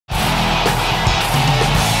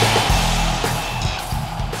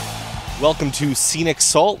Welcome to scenic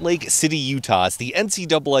Salt Lake City, Utah. It's the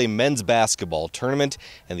NCAA men's basketball tournament,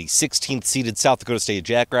 and the 16th seeded South Dakota State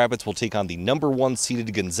Jackrabbits will take on the number 1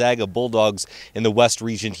 seeded Gonzaga Bulldogs in the West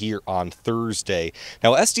region here on Thursday.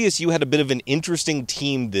 Now, SDSU had a bit of an interesting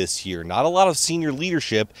team this year. Not a lot of senior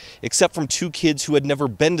leadership, except from 2 kids who had never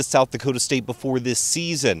been to South Dakota State before this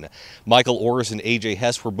season. Orris and A.J.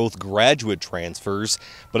 Hess were both graduate transfers,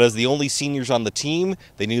 but as the only seniors on the team,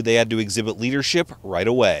 they knew they had to exhibit leadership right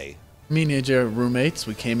away. Me and AJ are roommates.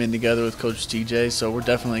 We came in together with Coach TJ, so we're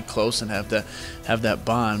definitely close and have that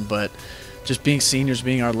bond. But just being seniors,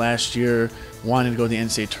 being our last year, wanting to go to the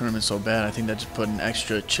NCAA tournament so bad, I think that just put an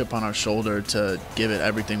extra chip on our shoulder to give it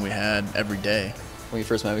everything we had every day. When we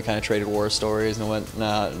first met, we kind of traded war stories and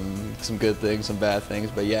whatnot, and some good things, some bad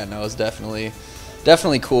things. But yeah, no, it's definitely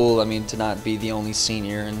cool. I mean, to not be the only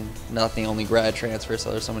senior and not the only grad transfer,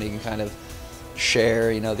 so there's somebody you can kind of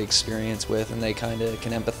share, the experience with, and they kind of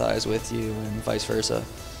can empathize with you and vice versa.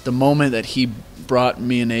 The moment that he brought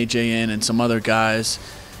me and AJ in and some other guys,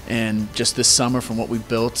 and just this summer from what we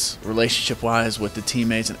built relationship-wise with the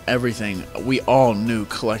teammates and everything, we all knew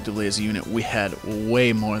collectively as a unit we had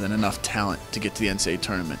way more than enough talent to get to the NCAA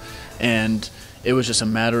tournament. And it was just a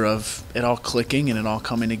matter of it all clicking and it all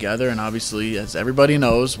coming together. And obviously, as everybody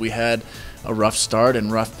knows, we had a rough start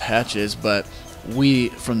and rough patches, but we,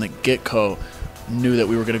 from the get-go, knew that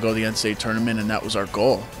we were going to go to the NCAA tournament, and that was our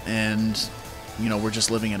goal. And, we're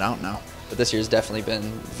just living it out now. But this year's definitely been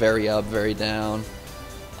very up, very down.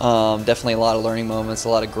 Definitely a lot of learning moments, a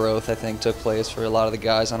lot of growth, I think, took place for a lot of the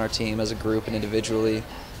guys on our team as a group and individually.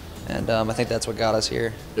 And I think that's what got us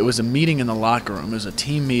here. It was a meeting in the locker room. It was a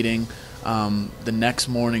team meeting the next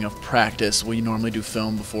morning of practice. We normally do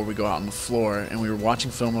film before we go out on the floor, and we were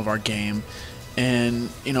watching film of our game. And,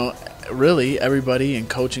 really everybody, and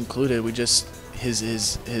coach included, we just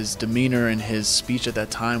his demeanor and his speech at that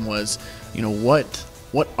time was,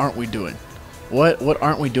 what aren't we doing? What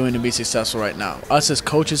aren't we doing to be successful right now? Us as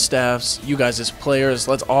coaches, staffs, you guys as players,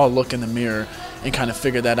 let's all look in the mirror and kind of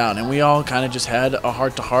figure that out. And we all kind of just had a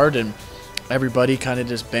heart-to-heart, and everybody kind of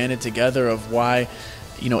just banded together of why,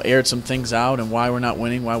 aired some things out and why we're not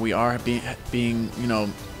winning, why we are being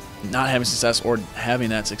not having success or having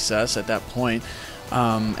that success at that point.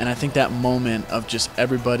 And I think that moment of just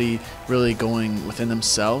everybody really going within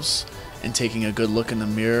themselves and taking a good look in the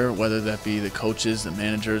mirror, whether that be the coaches, the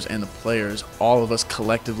managers, and the players, all of us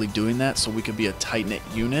collectively doing that so we could be a tight-knit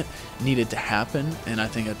unit, needed to happen. And I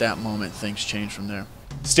think at that moment, things changed from there.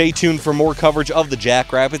 Stay tuned for more coverage of the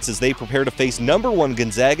Jackrabbits as they prepare to face number 1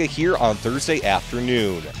 Gonzaga here on Thursday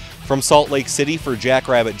afternoon. From Salt Lake City for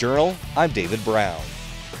Jackrabbit Journal, I'm David Brown.